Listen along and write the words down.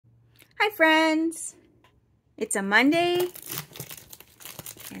Hi friends, it's a Monday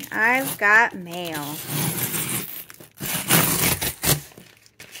and I've got mail.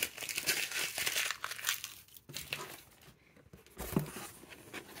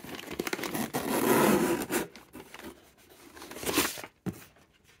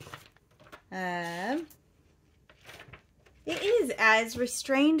 It is as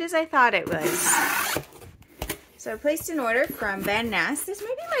restrained as I thought it was. So I placed an order from Vanness. This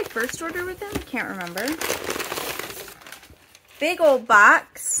might be my first order with them. I can't remember. Big old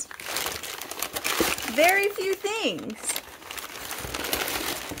box. Very few things.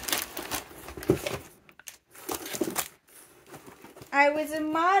 I was a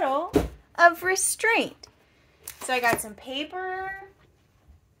model of restraint. So I got some paper.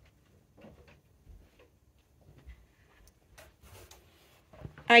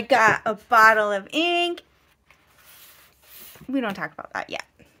 I got a bottle of ink. We don't talk about that yet.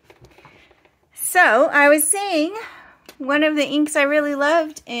 So I was saying one of the inks I really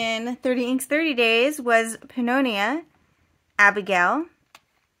loved in 30 Inks 30 Days was Pennonia Abigél.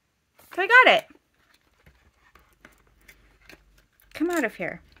 So I got it. Come out of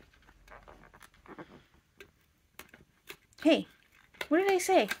here. Hey, what did I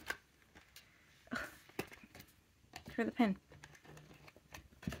say? For the pen.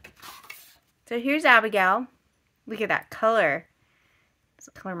 So here's Abigél. Look at that color. That's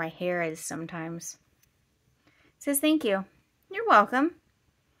the color my hair is sometimes. It says thank you. You're welcome.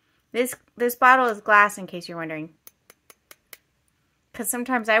 This bottle is glass in case you're wondering. Because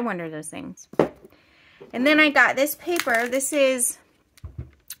sometimes I wonder those things. And then I got this paper. This is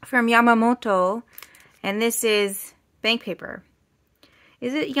from Yamamoto. And this is bank paper.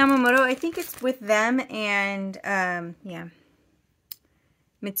 Is it Yamamoto? I think it's with them and yeah.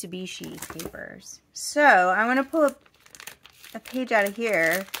 Mitsubishi papers. So I want to pull a page out of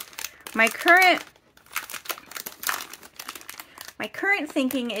here. My current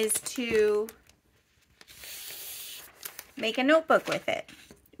thinking is to make a notebook with it.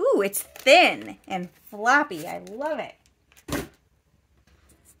 Ooh, it's thin and floppy. I love it.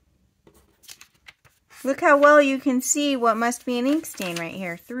 Look how well you can see what must be an ink stain right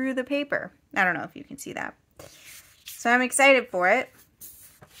here through the paper. I don't know if you can see that. So I'm excited for it.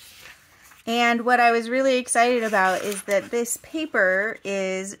 And what I was really excited about is that this paper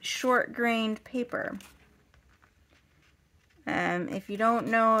is short-grained paper. If you don't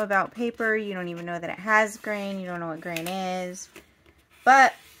know about paper, you don't even know that it has grain. You don't know what grain is.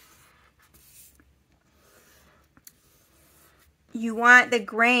 But you want the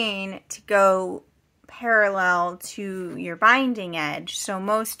grain to go parallel to your binding edge. So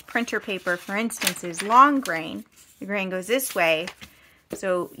most printer paper, for instance, is long grain. The grain goes this way.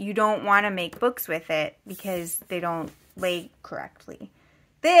 So you don't want to make books with it because they don't lay correctly.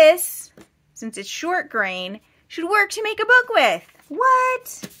 This, since it's short grain, should work to make a book with.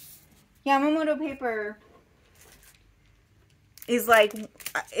 What? Yamamoto paper is like,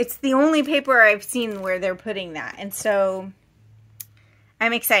 it's the only paper I've seen where they're putting that. And so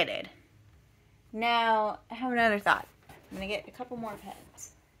I'm excited. Now, I have another thought. I'm going to get a couple more pens.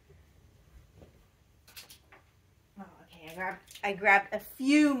 I grabbed a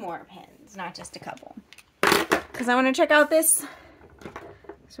few more pens, not just a couple. Because I want to check out this.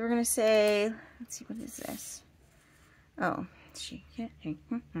 So we're going to say, let's see, what is this? Oh, she can't.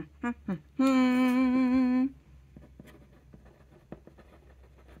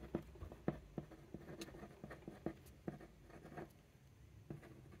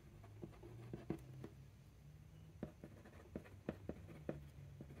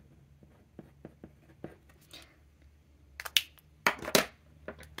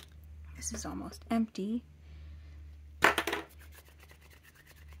 This is almost empty.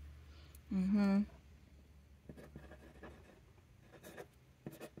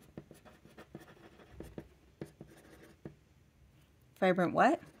 Vibrant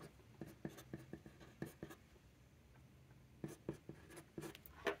what?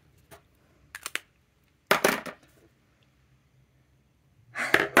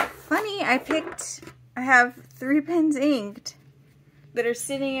 Funny, I have 3 pens inked that are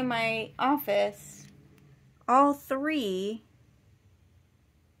sitting in my office. All 3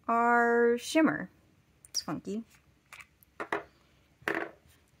 are shimmer. It's funky.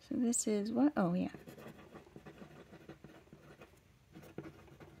 So this is what? Oh, yeah.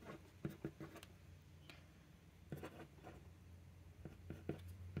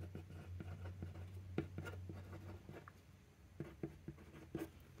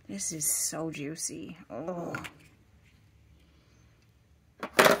 This is so juicy. Oh.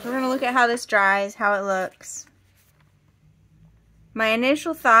 We're going to look at how this dries, how it looks. My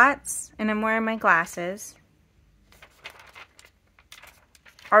initial thoughts, and I'm wearing my glasses,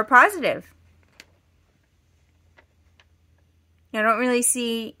 are positive. I don't really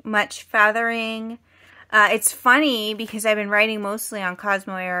see much feathering. It's funny because I've been writing mostly on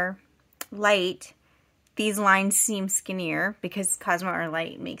Cosmo Air Light. These lines seem skinnier because Cosmo Air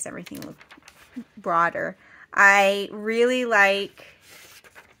Light makes everything look broader. I really like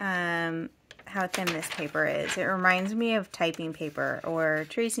how thin this paper is. It reminds me of typing paper or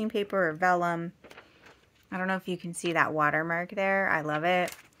tracing paper or vellum. I don't know if you can see that watermark there. I love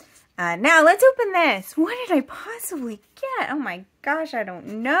it. Now let's open this. What did I possibly get? Oh my gosh, I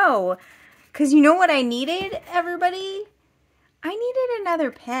don't know. Because you know what I needed, everybody? I needed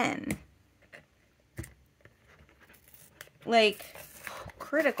another pen. Like,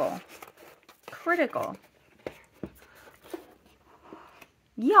 critical. Critical.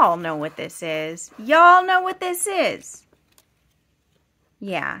 Y'all know what this is. Y'all know what this is.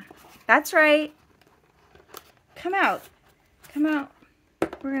 Yeah, that's right. Come out. Come out.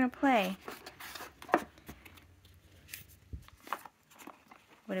 We're going to play.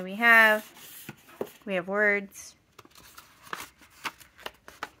 What do we have? We have words.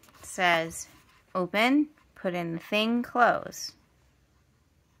 It says, open, put in the thing, close.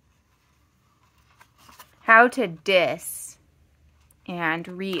 How to dis and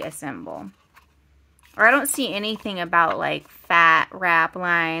reassemble. Or I don't see anything about like fat rap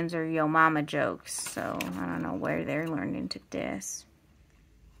lines or yo mama jokes, so I don't know where they're learning to dis.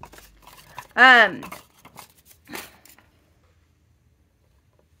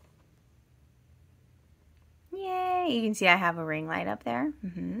 Yay, you can see I have a ring light up there.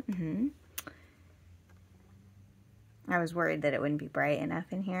 I was worried that it wouldn't be bright enough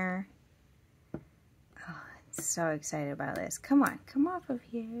in here. Oh, I'm so excited about this. Come on, come off of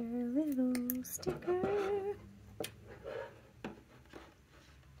here, little sticker.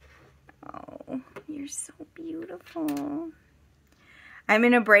 Oh, you're so beautiful. I'm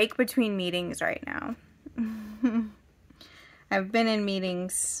in a break between meetings right now. I've been in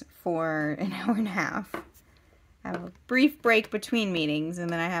meetings for an hour and a half. I have a brief break between meetings, and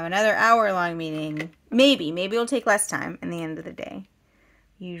then I have another hour-long meeting. Maybe it'll take less time in the end of the day.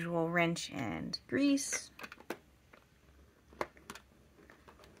 Usual wrench and grease,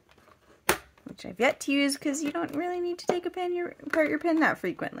 which I've yet to use because you don't really need to take apart your pen that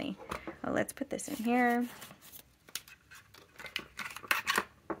frequently. Oh, let's put this in here.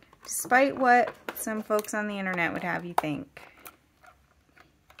 Despite what some folks on the internet would have you think,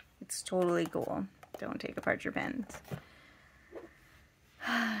 it's totally cool. Don't take apart your pens.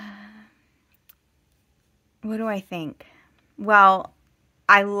 What do I think? Well,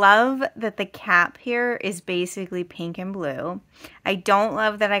 I love that the cap here is basically pink and blue. I don't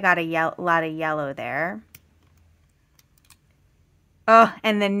love that I got a lot of yellow there. Oh,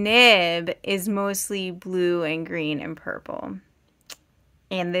 and the nib is mostly blue and green and purple.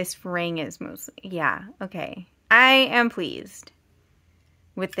 And this ring is mostly, yeah, okay. I am pleased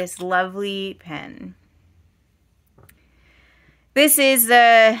with this lovely pen. This is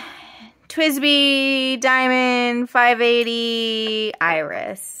the TWSBI Diamond 580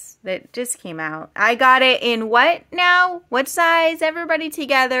 Iris that just came out. I got it in what now? What size? Everybody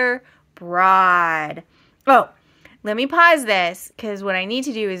together. Broad. Oh, let me pause this because what I need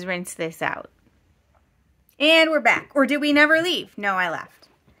to do is rinse this out. And we're back. Or did we never leave? No, I left.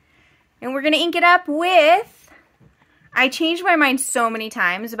 And we're going to ink it up with... I changed my mind so many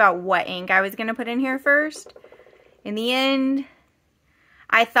times about what ink I was going to put in here first. In the end,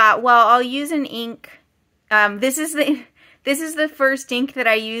 I thought, well, I'll use an ink. This is the first ink that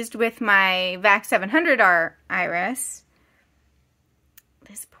I used with my VAC 700R Iris.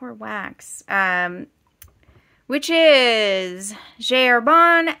 This poor wax. Which is J.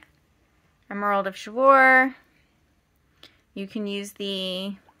 Herbin, Emerald of Chivor. You can use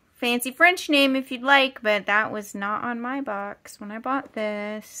the fancy French name if you'd like, but that was not on my box when I bought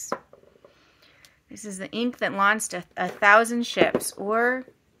this. This is the ink that launched 1,000 ships, or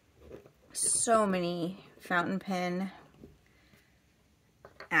so many fountain pen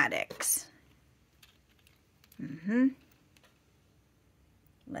addicts.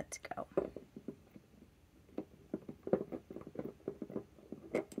 Let's go.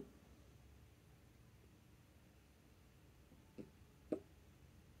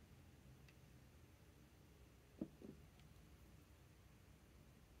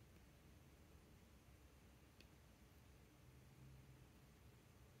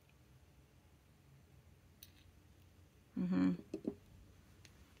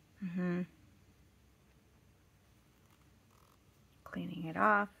 Cleaning it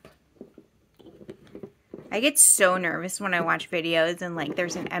off. I get so nervous when I watch videos and like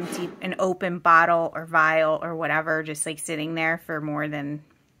there's an open bottle or vial or whatever just like sitting there for more than,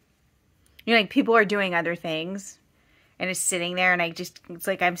 you know, like people are doing other things and it's sitting there and it's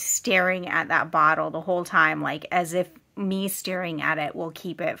like I'm staring at that bottle the whole time, like as if me staring at it will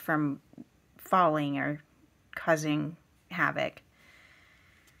keep it from falling or causing havoc.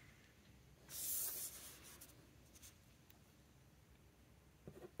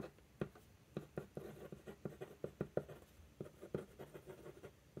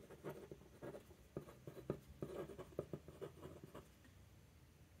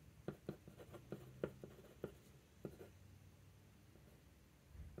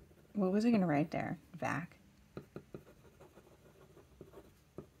 What was I going to write there? Vac.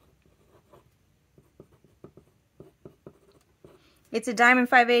 It's a Diamond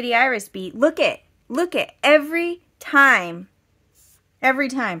 580 Iris beat. Look it. Every time. I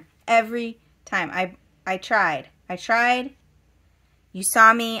tried. You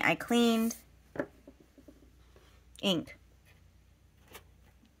saw me. I cleaned. Ink.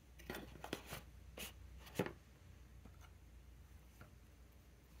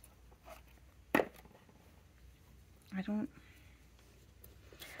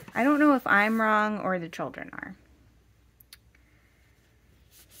 I don't know if I'm wrong or the children are.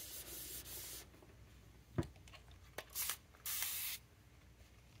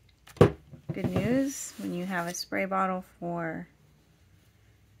 Good news, when you have a spray bottle for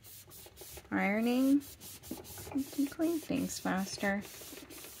ironing, you can clean things faster.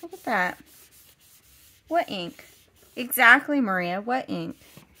 Look at that. What ink? Exactly, Maria, what ink?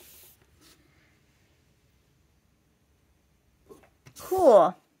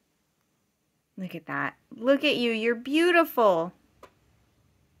 Cool. Look at that. Look at you. You're beautiful.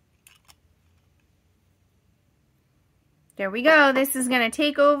 There we go. This is going to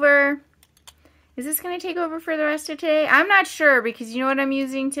take over. Is this going to take over for the rest of today? I'm not sure because you know what I'm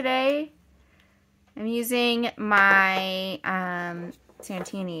using today? I'm using my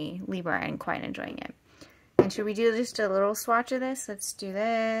Santini Libra and quite enjoying it. And should we do just a little swatch of this? Let's do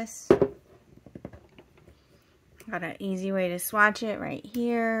this. Got an easy way to swatch it right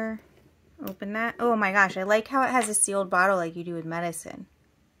here. Open that. Oh my gosh, I like how it has a sealed bottle like you do with medicine.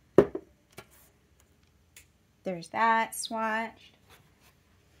 There's that swatched.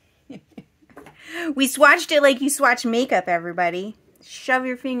 We swatched it like you swatch makeup, everybody. Shove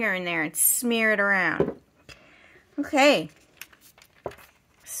your finger in there and smear it around. Okay.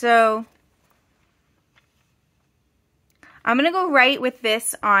 So, I'm going to go right with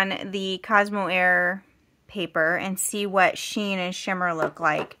this on the Cosmo Air paper and see what sheen and shimmer look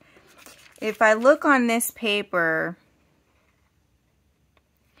like. If I look on this paper,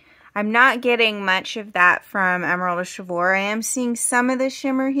 I'm not getting much of that from Emerald of Chivor. I am seeing some of the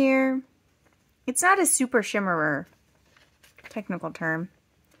shimmer here. It's not a super shimmerer, technical term.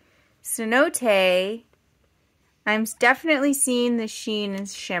 Cenote, I'm definitely seeing the sheen and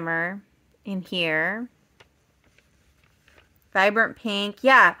shimmer in here. Vibrant Pink,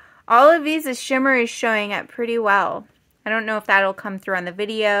 yeah. All of these, the shimmer is showing up pretty well. I don't know if that'll come through on the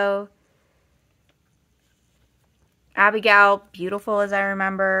video. Abigél, beautiful as I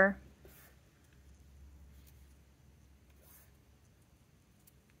remember.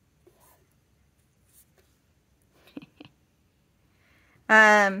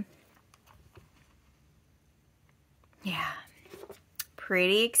 Yeah.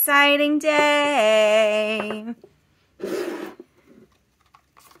 Pretty exciting day.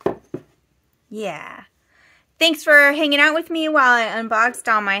 Yeah. Thanks for hanging out with me while I unboxed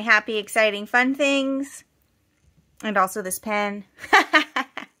all my happy, exciting, fun things. And also this pen.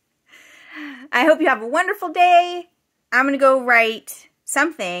 I hope you have a wonderful day. I'm going to go write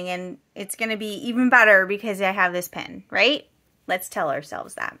something and it's going to be even better because I have this pen, right? Let's tell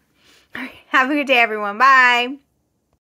ourselves that. All right, have a good day, everyone. Bye.